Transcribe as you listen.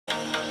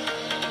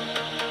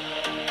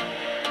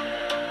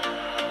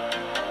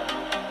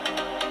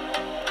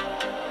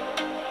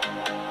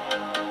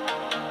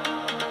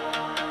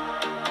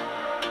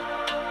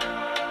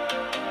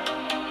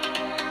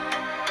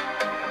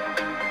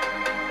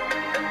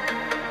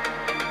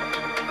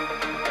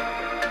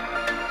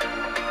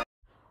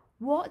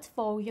what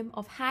volume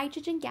of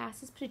hydrogen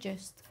gas is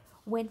produced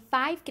when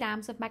 5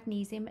 grams of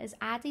magnesium is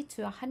added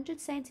to 100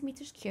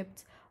 centimetres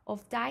cubed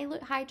of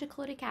dilute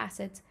hydrochloric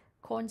acid,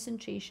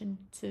 concentration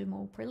 2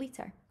 mole per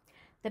litre.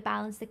 The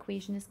balanced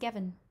equation is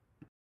given.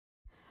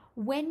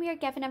 When we are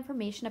given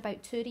information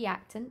about two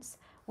reactants,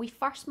 we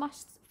first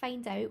must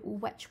find out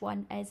which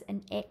one is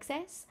in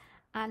excess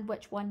and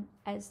which one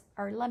is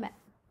our limit.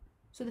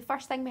 So the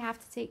first thing we have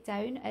to take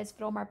down is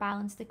from our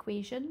balanced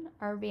equation,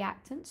 our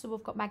reactant. So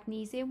we've got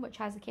magnesium, which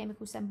has the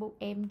chemical symbol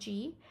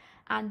Mg,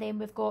 and then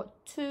we've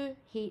got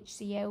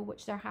 2HCl,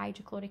 which is our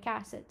hydrochloric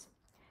acid.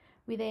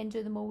 We then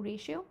do the mole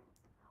ratio,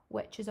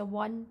 which is a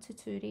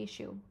 1:2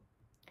 ratio.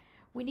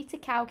 We need to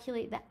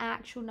calculate the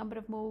actual number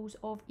of moles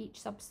of each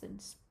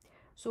substance.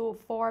 So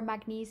for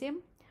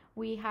magnesium,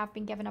 we have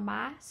been given a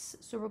mass,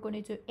 so we're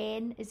going to do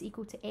N is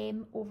equal to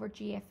M over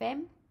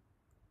GFM.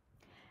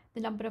 The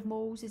number of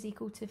moles is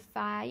equal to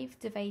 5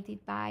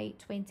 divided by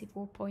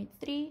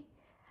 24.3,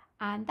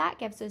 and that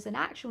gives us an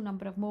actual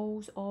number of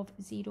moles of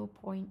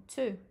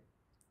 0.2.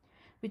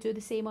 We do the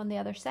same on the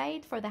other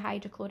side for the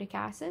hydrochloric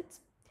acid,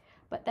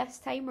 but this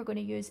time we're going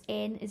to use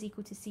N is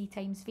equal to C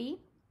times V.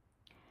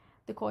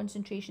 The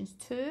concentration is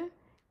 2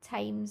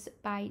 times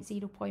by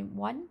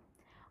 0.1,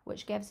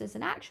 which gives us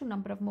an actual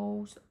number of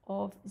moles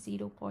of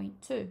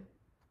 0.2.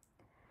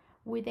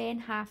 We then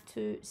have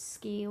to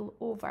scale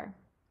over.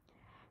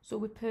 So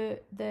we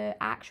put the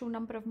actual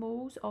number of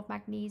moles of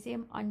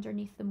magnesium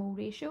underneath the mole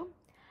ratio,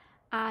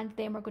 and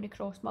then we're going to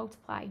cross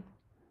multiply.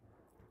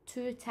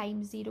 2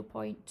 times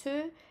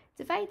 0.2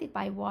 divided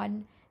by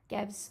 1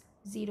 gives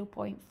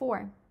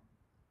 0.4.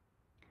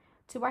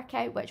 To work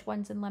out which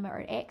one's in limit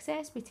or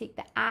excess, we take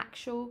the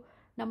actual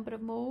number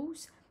of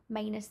moles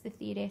minus the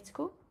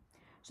theoretical.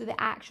 So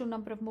the actual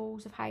number of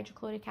moles of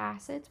hydrochloric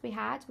acid we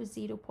had was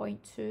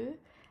 0.2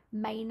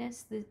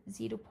 minus the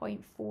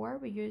 0.4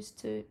 we used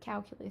to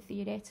calculate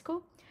the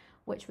theoretical,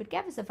 which would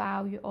give us a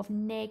value of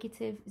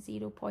negative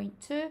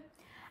 0.2.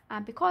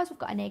 And because we've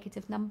got a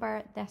negative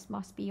number, this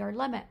must be our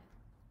limit.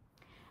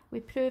 We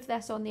prove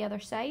this on the other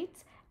side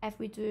if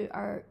we do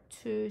our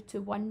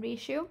 2:1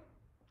 ratio.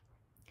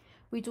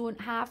 We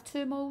don't have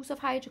 2 moles of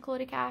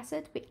hydrochloric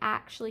acid. We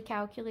actually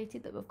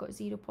calculated that we've got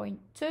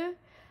 0.2.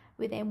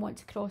 We then want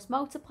to cross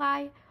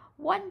multiply.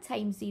 1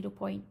 times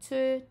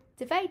 0.2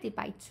 divided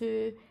by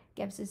 2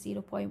 gives us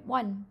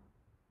 0.1.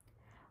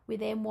 We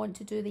then want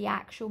to do the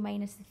actual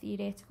minus the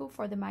theoretical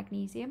for the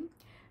magnesium.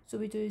 So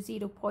we do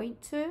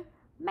 0.2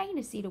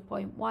 minus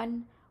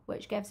 0.1,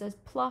 which gives us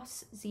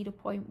plus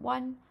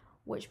 0.1,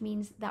 which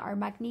means that our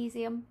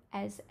magnesium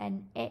is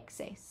in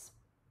excess.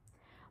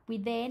 We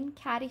then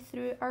carry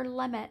through our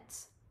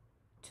limits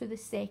to the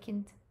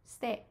second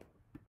step.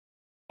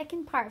 The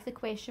second part of the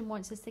question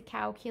wants us to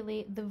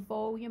calculate the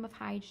volume of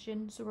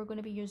hydrogen, so we're going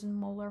to be using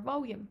molar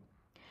volume.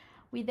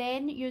 We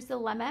then use the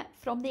limit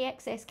from the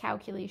excess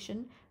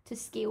calculation to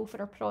scale for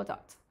our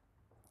product.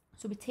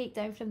 So we take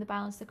down from the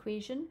balanced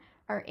equation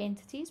our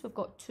entities. We've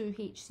got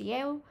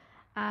 2HCl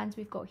and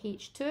we've got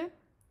H2.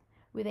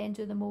 We then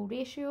do the mole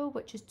ratio,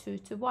 which is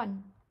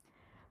 2:1.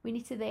 We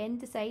need to then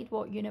decide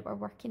what unit we're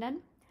working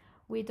in.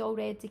 We'd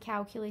already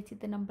calculated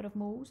the number of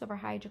moles of our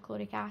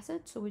hydrochloric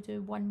acid, so we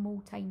do 1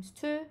 mole times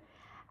 2.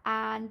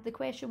 And the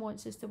question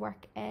wants us to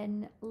work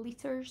in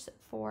litres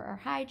for our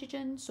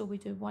hydrogen, so we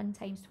do 1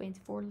 times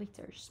 24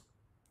 litres.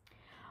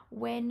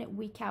 When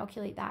we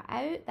calculate that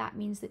out, that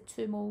means that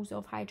 2 moles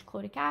of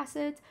hydrochloric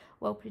acid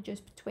will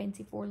produce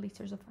 24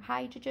 litres of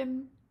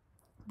hydrogen.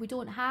 We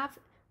don't have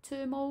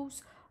 2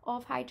 moles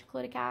of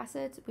hydrochloric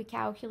acid. We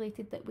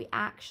calculated that we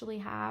actually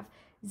have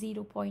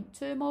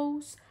 0.2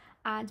 moles,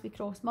 and we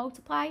cross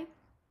multiply.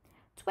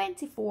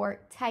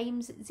 24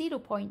 times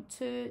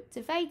 0.2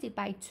 divided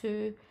by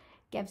 2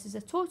 gives us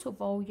a total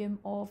volume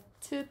of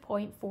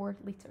 2.4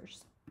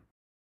 litres.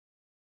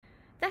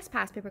 This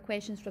past paper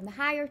question is from the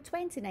Higher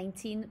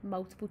 2019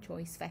 multiple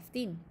choice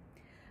 15.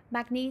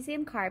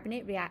 Magnesium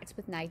carbonate reacts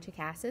with nitric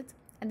acid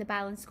and the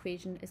balanced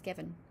equation is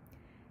given.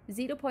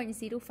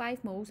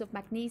 0.05 moles of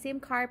magnesium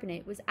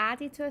carbonate was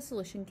added to a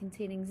solution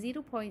containing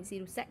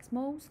 0.06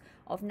 moles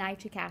of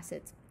nitric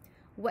acid.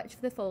 Which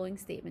of the following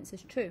statements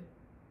is true?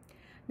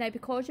 Now,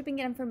 because you've been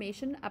given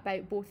information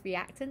about both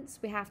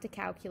reactants, we have to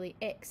calculate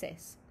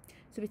excess.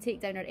 So we take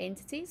down our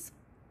entities,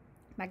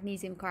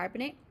 magnesium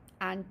carbonate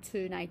and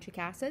 2 nitric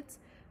acids.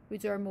 We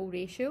do our mole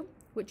ratio,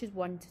 which is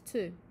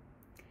 1:2.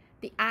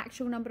 The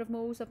actual number of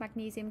moles of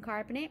magnesium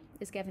carbonate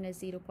is given as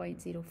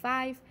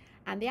 0.05,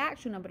 and the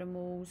actual number of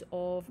moles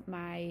of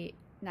my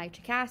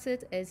nitric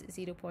acid is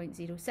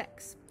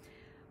 0.06.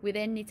 We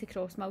then need to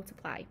cross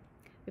multiply.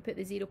 We put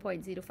the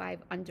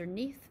 0.05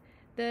 underneath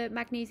the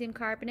magnesium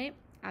carbonate,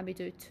 and we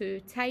do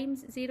 2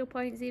 times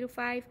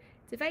 0.05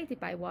 divided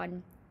by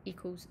 1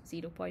 equals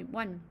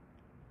 0.1.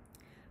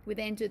 We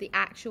then do the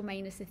actual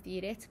minus the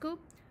theoretical,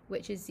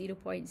 which is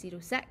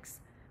 0.06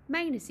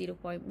 minus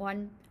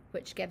 0.1,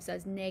 which gives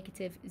us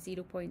negative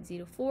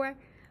 0.04,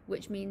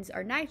 which means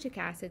our nitric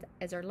acid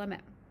is our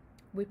limit.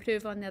 We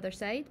prove on the other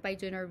side by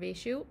doing our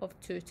ratio of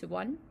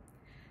 2:1.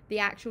 The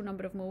actual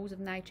number of moles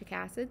of nitric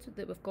acid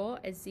that we've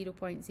got is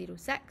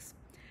 0.06,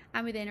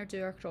 and we then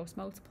do our cross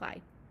multiply.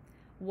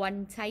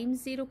 1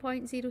 times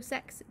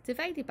 0.06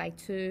 divided by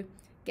 2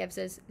 gives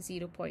us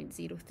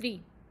 0.03.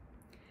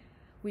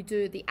 We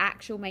do the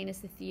actual minus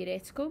the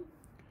theoretical.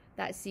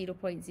 That's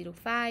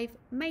 0.05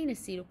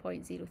 minus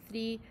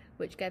 0.03,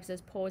 which gives us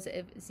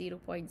positive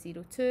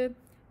 0.02,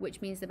 which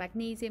means the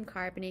magnesium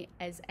carbonate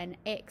is in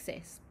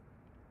excess.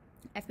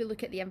 If we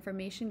look at the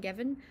information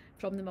given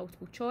from the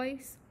multiple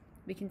choice,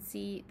 we can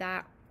see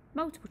that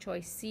multiple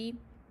choice C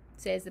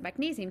says the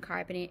magnesium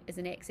carbonate is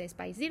in excess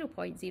by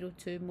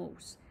 0.02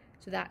 moles.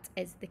 So that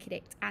is the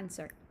correct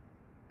answer.